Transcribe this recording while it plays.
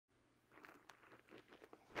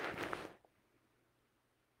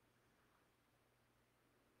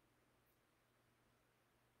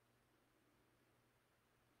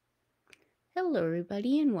Hello,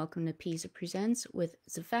 everybody, and welcome to Pisa Presents with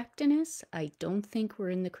Xiphactinus. I don't think we're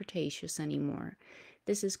in the Cretaceous anymore.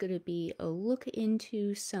 This is going to be a look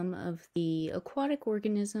into some of the aquatic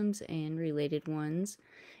organisms and related ones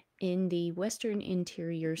in the Western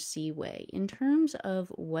Interior Seaway. In terms of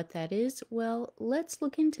what that is, well, let's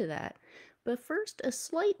look into that. But first, a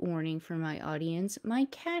slight warning for my audience. My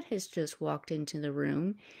cat has just walked into the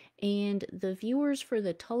room, and the viewers for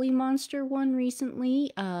the Tully Monster one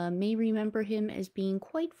recently may remember him as being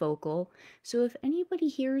quite vocal. So if anybody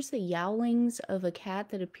hears the yowlings of a cat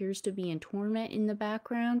that appears to be in torment in the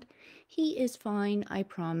background, he is fine, I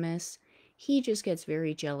promise. He just gets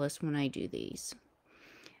very jealous when I do these.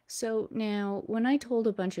 So now, when I told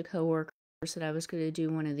a bunch of coworkers that I was going to do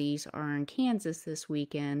one of these are in Kansas this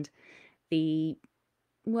weekend, the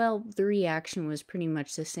the reaction was pretty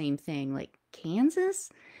much the same thing. Like, Kansas?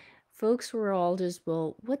 Folks were all just,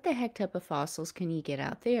 well, what the heck type of fossils can you get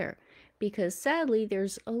out there? Because sadly,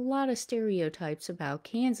 there's a lot of stereotypes about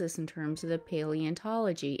Kansas in terms of the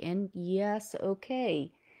paleontology. And yes,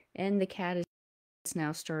 okay. And the cat is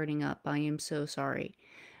now starting up. I am so sorry.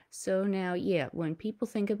 So now, yeah, when people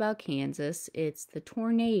think about Kansas, it's the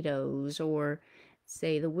tornadoes or,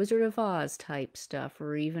 say, the Wizard of Oz type stuff,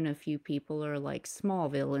 or even a few people are like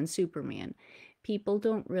Smallville and Superman. People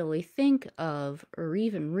don't really think of or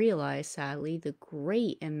even realize, sadly, the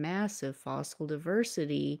great and massive fossil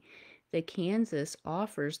diversity that Kansas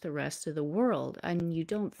offers the rest of the world. I mean, you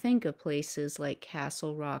don't think of places like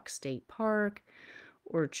Castle Rock State Park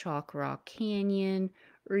or Chalk Rock Canyon,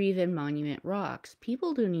 or even Monument Rocks.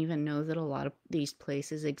 People don't even know that a lot of these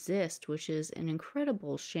places exist, which is an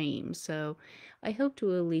incredible shame. So I hope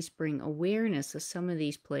to at least bring awareness of some of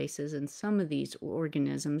these places and some of these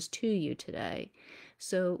organisms to you today.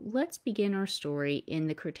 So let's begin our story in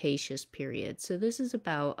the Cretaceous period. So this is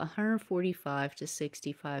about 145 to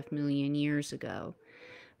 65 million years ago.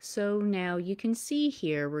 So now you can see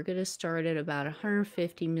here, we're going to start at about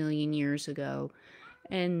 150 million years ago,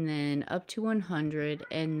 and then up to 100,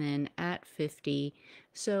 and then at 50.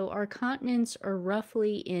 So our continents are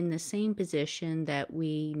roughly in the same position that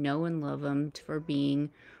we know and love them for being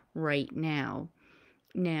right now.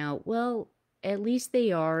 Now, well, at least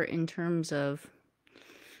they are in terms of,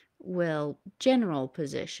 well, general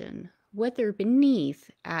position. What they're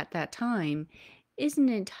beneath at that time is an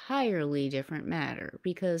entirely different matter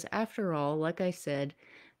because, after all, like I said,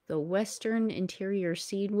 the Western Interior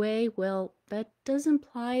Seaway, well, that does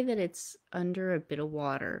imply that it's under a bit of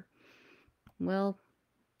water. Well,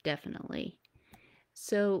 definitely.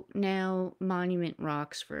 So now, Monument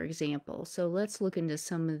Rocks, for example. So let's look into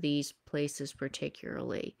some of these places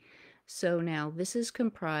particularly. So now, this is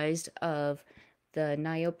comprised of the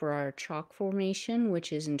Niobrara Chalk Formation,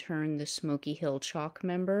 which is in turn the Smoky Hill Chalk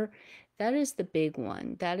member. That is the big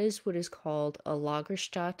one. That is what is called a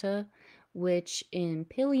Lagerstätte, which in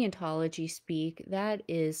paleontology speak, that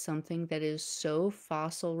is something that is so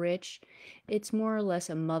fossil rich, it's more or less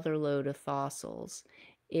a motherlode of fossils.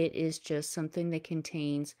 It is just something that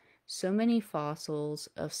contains so many fossils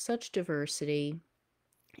of such diversity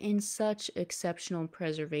in such exceptional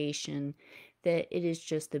preservation that it is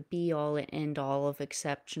just the be all and end all of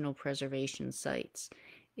exceptional preservation sites.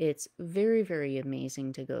 It's very, very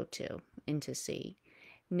amazing to go to and to see.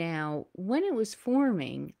 Now, when it was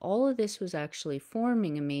forming, all of this was actually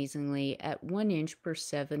forming amazingly at 1 inch per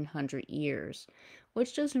 700 years,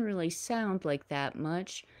 which doesn't really sound like that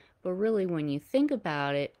much, but really, when you think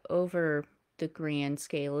about it over the grand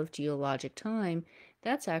scale of geologic time,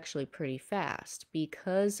 that's actually pretty fast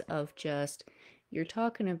because of just you're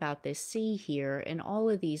talking about this sea here and all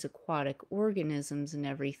of these aquatic organisms and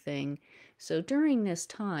everything. So during this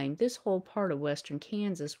time, this whole part of western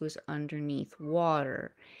Kansas was underneath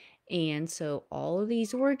water. And so all of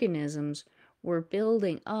these organisms were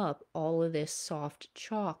building up all of this soft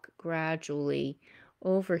chalk gradually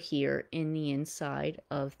over here in the inside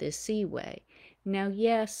of this seaway. Now,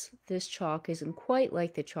 yes, this chalk isn't quite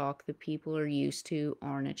like the chalk that people are used to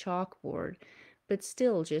on a chalkboard, but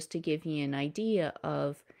still, just to give you an idea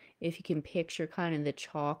of if you can picture kind of the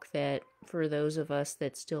chalk that, for those of us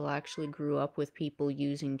that still actually grew up with people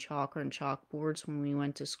using chalk on chalkboards when we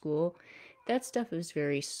went to school, that stuff is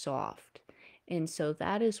very soft. And so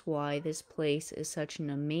that is why this place is such an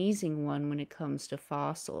amazing one when it comes to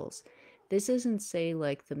fossils. This isn't, say,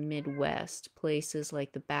 like the Midwest, places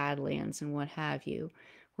like the Badlands and what have you,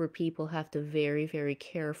 where people have to very, very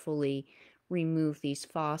carefully remove these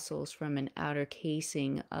fossils from an outer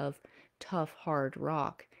casing of tough, hard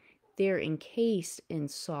rock. They're encased in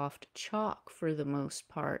soft chalk for the most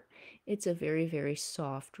part. It's a very, very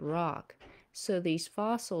soft rock. So these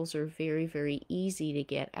fossils are very, very easy to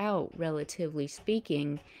get out, relatively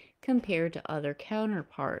speaking, compared to other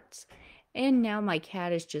counterparts. And now my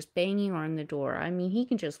cat is just banging on the door. I mean, he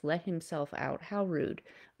can just let himself out. How rude.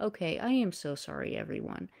 Okay, I am so sorry,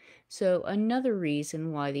 everyone. So, another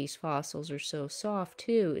reason why these fossils are so soft,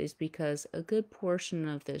 too, is because a good portion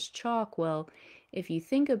of this chalk, well, if you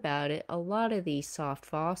think about it, a lot of these soft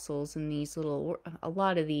fossils and a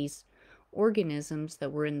lot of these organisms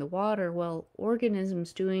that were in the water, well,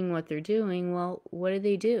 organisms doing what they're doing, well, what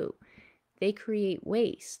do? They create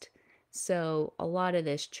waste. So a lot of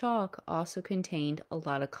this chalk also contained a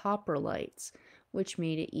lot of coprolites, which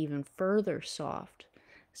made it even further soft.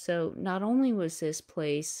 So not only was this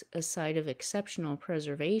place a site of exceptional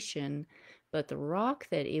preservation, but the rock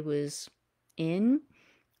that it was in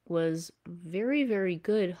was very, very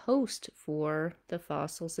good host for the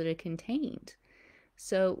fossils that it contained.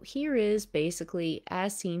 So here is basically,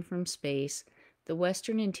 as seen from space, the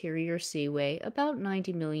western interior seaway about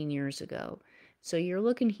 90 million years ago. So you're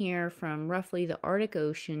looking here from roughly the Arctic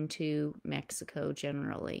Ocean to Mexico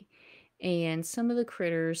generally. And some of the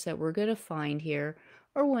critters that we're going to find here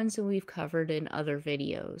are ones that we've covered in other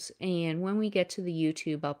videos. And when we get to the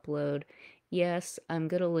YouTube upload, yes, I'm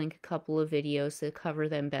going to link a couple of videos that cover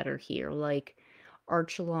them better here, like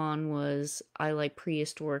Archelon was I like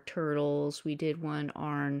prehistoric turtles. We did one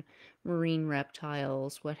on marine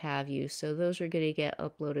reptiles, what have you. So those are going to get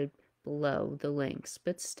uploaded below the links.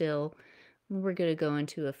 But still, we're going to go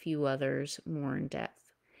into a few others more in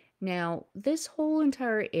depth. Now, this whole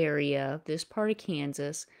entire area, this part of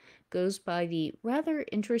Kansas, goes by the rather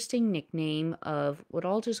interesting nickname of what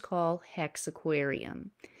I'll just call Hex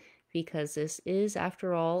Aquarium, because this is,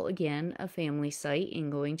 after all, again, a family site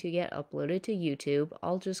and going to get uploaded to YouTube.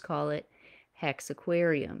 I'll just call it Hex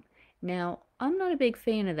Aquarium. Now, I'm not a big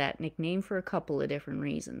fan of that nickname for a couple of different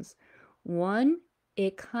reasons. One,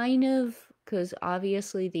 it kind of, because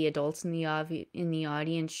obviously the adults in the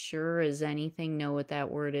audience sure as anything know what that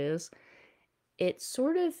word is. It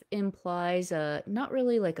sort of implies a not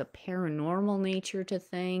really like a paranormal nature to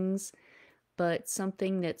things, but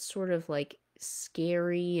something that's sort of like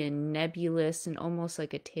scary and nebulous and almost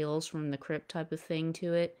like a Tales from the Crypt type of thing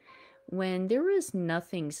to it, when there is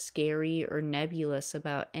nothing scary or nebulous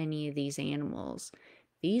about any of these animals.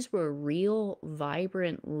 These were real,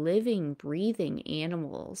 vibrant, living, breathing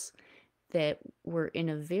animals that were in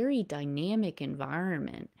a very dynamic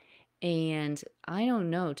environment. And I don't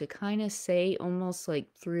know, to kind of say almost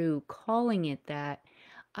like through calling it that,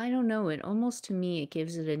 I don't know, it almost to me it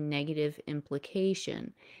gives it a negative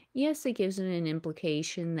implication. Yes, it gives it an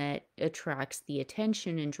implication that attracts the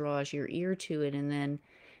attention and draws your ear to it, and then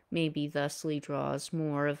maybe thusly draws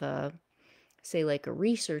more of a, say, like a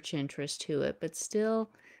research interest to it. But still,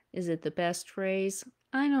 is it the best phrase?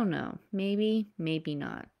 I don't know. Maybe, maybe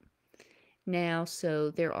not. Now, so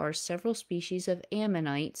there are several species of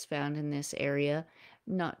ammonites found in this area,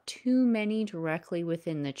 not too many directly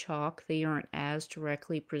within the chalk. They aren't as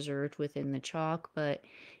directly preserved within the chalk, but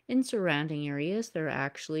in surrounding areas there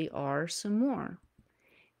actually are some more.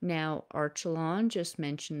 Now, Archelon just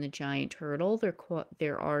mentioned the giant turtle.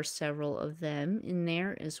 There are several of them in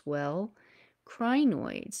there as well.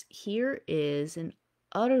 Crinoids. Here is an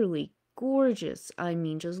utterly gorgeous, I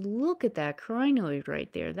mean, just look at that crinoid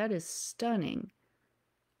right there. That is stunning.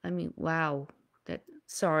 I mean, wow.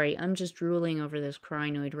 Sorry, I'm just drooling over this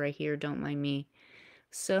crinoid right here. Don't mind me.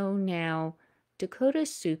 So now,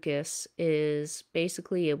 Dakotasuchus is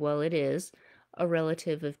basically, well, it is a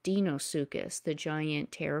relative of Deinosuchus, the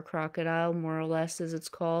giant terror crocodile, more or less as it's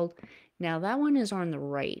called. Now, that one is on the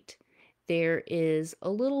right. There is a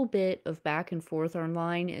little bit of back and forth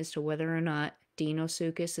online as to whether or not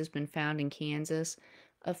Deinosuchus has been found in Kansas.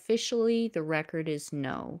 Officially, the record is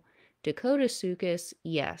no. Dakotasuchus,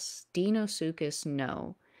 yes. Deinosuchus,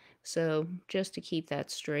 no. So, just to keep that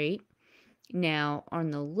straight. Now, on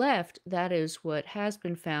the left, that is what has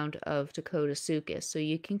been found of Dakotasuchus. So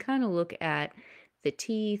you can kind of look at the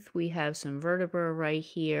teeth. We have some vertebra right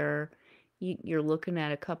here. You're looking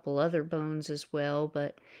at a couple other bones as well.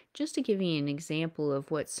 But just to give you an example of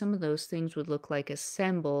what some of those things would look like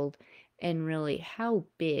assembled and really how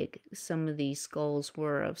big some of these skulls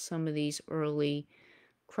were of some of these early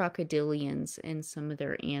crocodilians and some of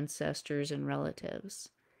their ancestors and relatives.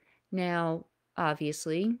 Now,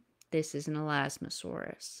 obviously, this is an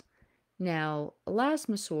elasmosaurus. Now,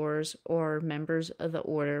 elasmosaurs are members of the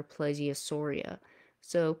order Plesiosauria,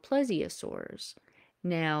 so plesiosaurs.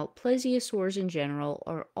 Now, plesiosaurs in general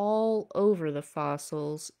are all over the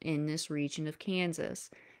fossils in this region of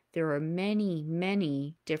Kansas. There are many,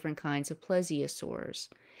 many different kinds of plesiosaurs.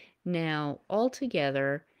 Now,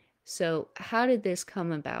 altogether, So, how did this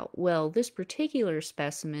come about? Well, this particular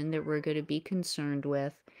specimen that we're going to be concerned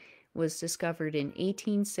with was discovered in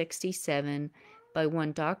 1867 by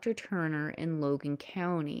one Dr. Turner in Logan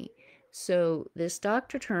County. So, this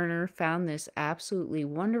Dr. Turner found this absolutely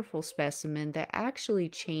wonderful specimen that actually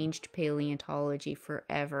changed paleontology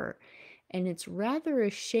forever. And it's rather a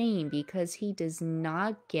shame because he does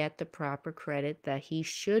not get the proper credit that he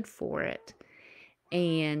should for it.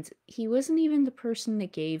 And he wasn't even the person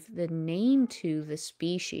that gave the name to the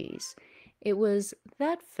species. It was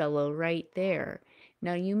that fellow right there.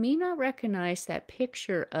 Now, you may not recognize that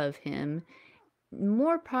picture of him.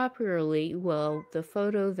 More popularly, well, the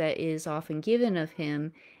photo that is often given of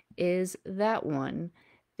him is that one.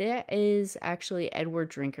 That is actually Edward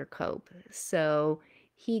Drinker Cope. So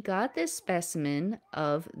he got this specimen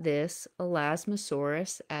of this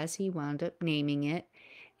Elasmosaurus, as he wound up naming it.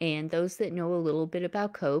 And those that know a little bit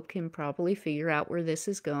about Cope can probably figure out where this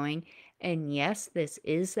is going. And yes, this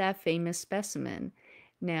is that famous specimen.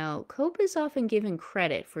 Now, Cope is often given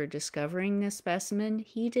credit for discovering this specimen.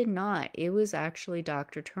 He did not. It was actually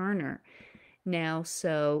Dr. Turner. Now,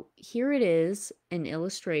 so here it is, an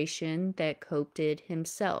illustration that Cope did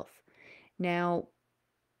himself. Now,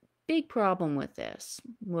 big problem with this,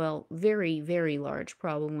 well, very, very large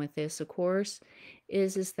problem with this, of course,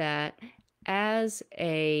 is that as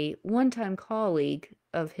a one-time colleague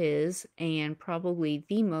of his and probably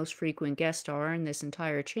the most frequent guest star in this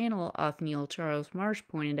entire channel, Othniel Charles Marsh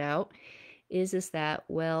pointed out, is that,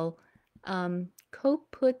 well,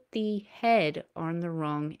 Cope put the head on the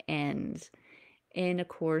wrong end. And of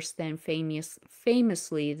course, then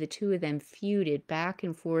famously, the two of them feuded back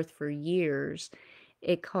and forth for years.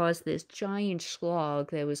 It caused this giant slog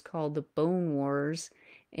that was called the Bone Wars,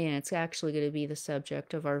 and it's actually going to be the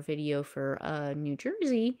subject of our video for New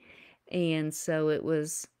Jersey. And so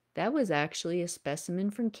that was actually a specimen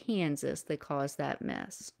from Kansas that caused that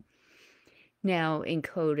mess. Now,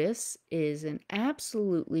 Encotus is an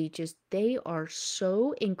absolutely just, they are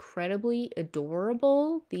so incredibly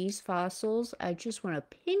adorable, these fossils. I just want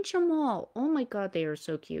to pinch them all. Oh my God, they are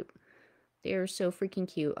so cute. They are so freaking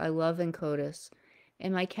cute. I love Encotus.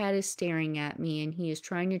 And my cat is staring at me and he is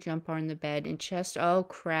trying to jump on the bed and just, oh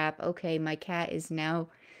crap. Okay, my cat is now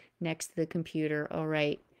next to the computer. All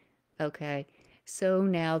right. Okay. So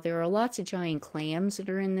now there are lots of giant clams that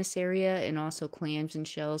are in this area and also clams and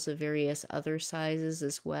shells of various other sizes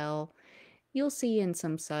as well. You'll see in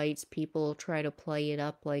some sites people try to play it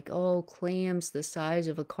up like, oh, clams the size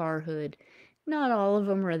of a car hood. Not all of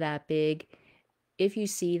them are that big. If you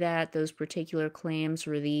see that, those particular clams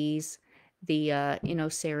were these. The,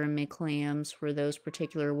 ceramid clams were those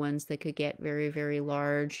particular ones that could get very, very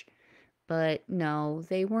large. But no,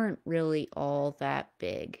 they weren't really all that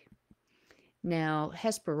big. Now,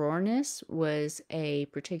 Hesperornis was a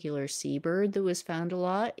particular seabird that was found a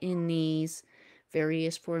lot in these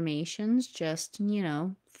various formations, just,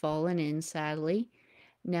 fallen in sadly.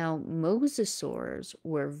 Now, mosasaurs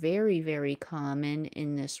were very, very common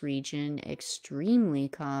in this region, extremely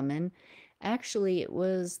common. Actually, it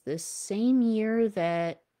was the same year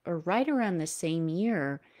that, or right around the same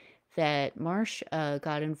year, that Marsh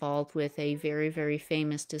got involved with a very, very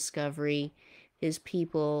famous discovery. His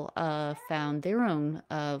people found their own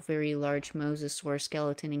very large mosasaur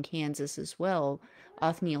skeleton in Kansas as well.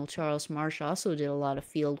 Othniel Charles Marsh also did a lot of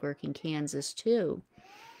field work in Kansas too.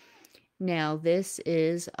 Now, this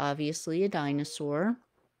is obviously a dinosaur.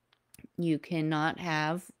 You cannot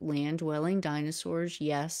have land-dwelling dinosaurs,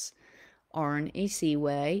 yes, on a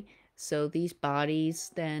seaway. So these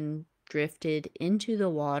bodies then drifted into the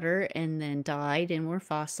water and then died and were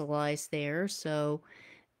fossilized there. So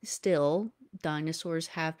still, dinosaurs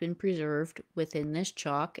have been preserved within this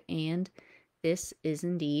chalk, and this is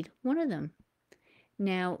indeed one of them.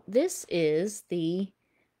 Now, this is the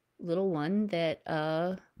little one that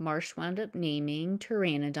Marsh wound up naming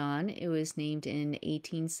Pteranodon. It was named in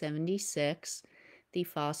 1876. The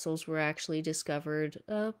fossils were actually discovered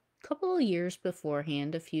a couple of years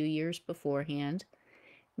beforehand, a few years beforehand.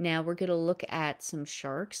 Now we're going to look at some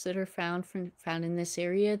sharks that are found in this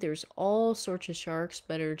area. There's all sorts of sharks,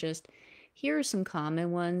 but here are some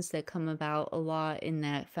common ones that come about a lot and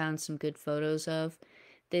that found some good photos of.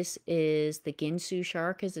 This is the Ginsu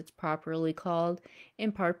shark, as it's properly called,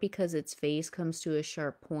 in part because its face comes to a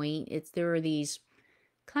sharp point. There are these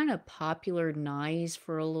kind of popular knives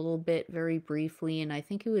for a little bit, very briefly, and I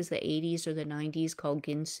think it was the 80s or the 90s, called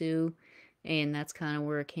Ginsu, and that's kind of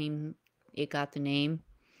where it got the name.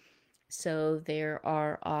 So there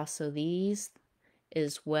are also these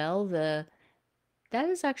as well. The That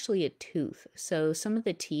is actually a tooth. So some of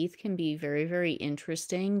the teeth can be very, very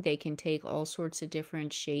interesting. They can take all sorts of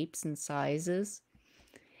different shapes and sizes.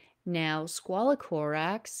 Now,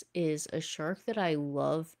 Squalocorax is a shark that I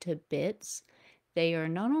love to bits. They are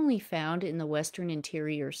not only found in the western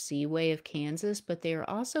interior seaway of Kansas, but they are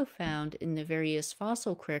also found in the various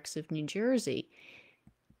fossil creeks of New Jersey.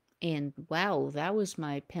 And wow, that was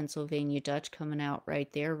my Pennsylvania Dutch coming out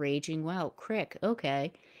right there, raging. Wow, crick,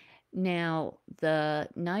 okay. Now, the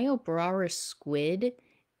Niobrara squid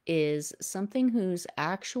is something whose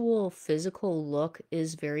actual physical look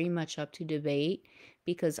is very much up to debate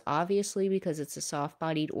because obviously, because it's a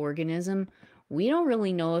soft-bodied organism, we don't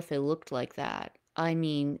really know if it looked like that. I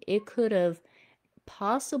mean, it could have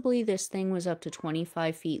possibly this thing was up to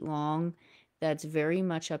 25 feet long. That's very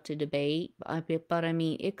much up to debate. But I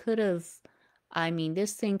mean, it could have, I mean,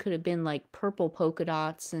 this thing could have been like purple polka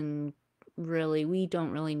dots, and really, we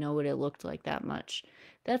don't really know what it looked like that much.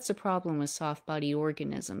 That's the problem with soft bodied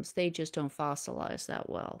organisms. They just don't fossilize that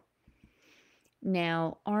well.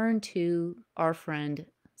 Now, on to our friend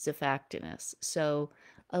Xiphactinus. So,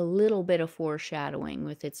 a little bit of foreshadowing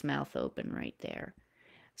with its mouth open right there.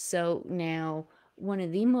 So now, one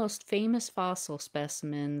of the most famous fossil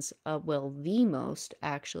specimens, well, the most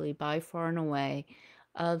actually by far and away,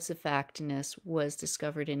 of Xiphactinus was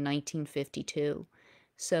discovered in 1952.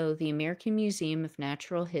 So the American Museum of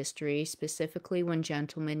Natural History, specifically one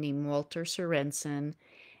gentleman named Walter Sorensen,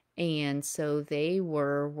 and so they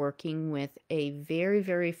were working with a very,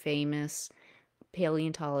 very famous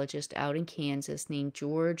paleontologist out in Kansas named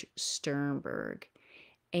George Sternberg,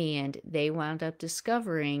 and they wound up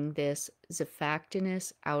discovering this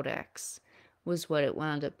Xiphactinus audex was what it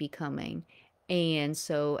wound up becoming. And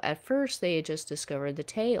so at first they had just discovered the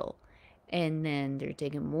tail, and then they're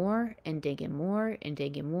digging more and digging more and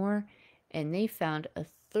digging more, and they found a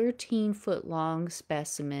 13-foot long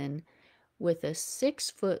specimen with a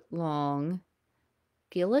 6-foot long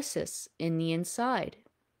gillisis in the inside.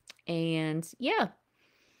 And yeah,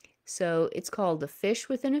 so it's called the fish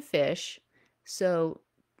within a fish. So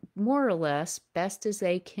more or less, best as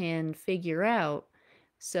they can figure out,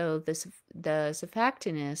 so the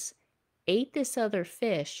Xiphactinus ate this other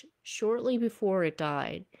fish shortly before it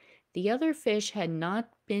died. The other fish had not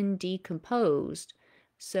been decomposed,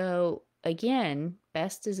 so again,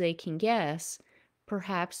 best as they can guess,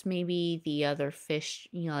 perhaps maybe the other fish,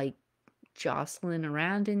 like jostling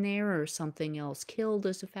around in there, or something else killed the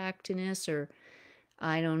Xiphactinus, or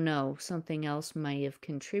I don't know, something else might have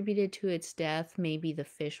contributed to its death. Maybe the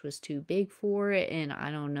fish was too big for it, and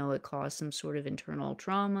I don't know, it caused some sort of internal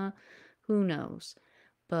trauma. Who knows?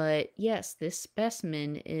 But yes, this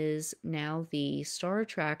specimen is now the star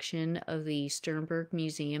attraction of the Sternberg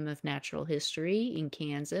Museum of Natural History in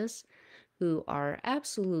Kansas, who are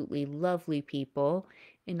absolutely lovely people,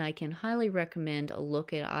 and I can highly recommend a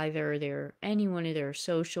look at either any one of their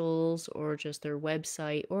socials or just their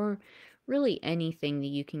website, or really anything that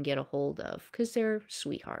you can get a hold of, because they're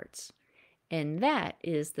sweethearts. And that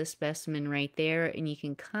is the specimen right there, and you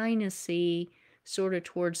can kind of see sort of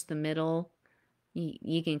towards the middle,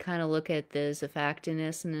 you can kind of look at the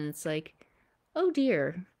Xiphactinus, and then it's like, oh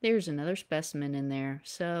dear, there's another specimen in there.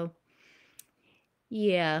 So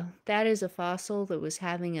yeah, that is a fossil that was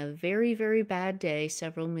having a very, very bad day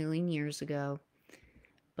several million years ago.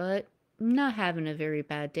 But not having a very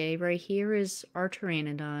bad day. Right here is our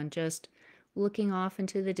pteranodon, just looking off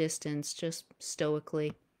into the distance, just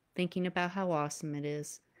stoically, thinking about how awesome it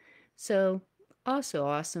is. So, also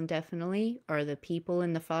awesome, definitely, are the people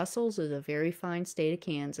and the fossils of the very fine state of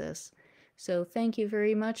Kansas. So, thank you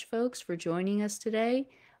very much, folks, for joining us today.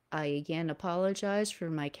 I again apologize for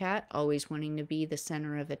my cat always wanting to be the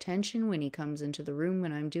center of attention when he comes into the room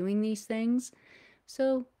when I'm doing these things.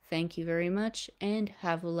 So, thank you very much, and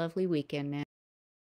have a lovely weekend now.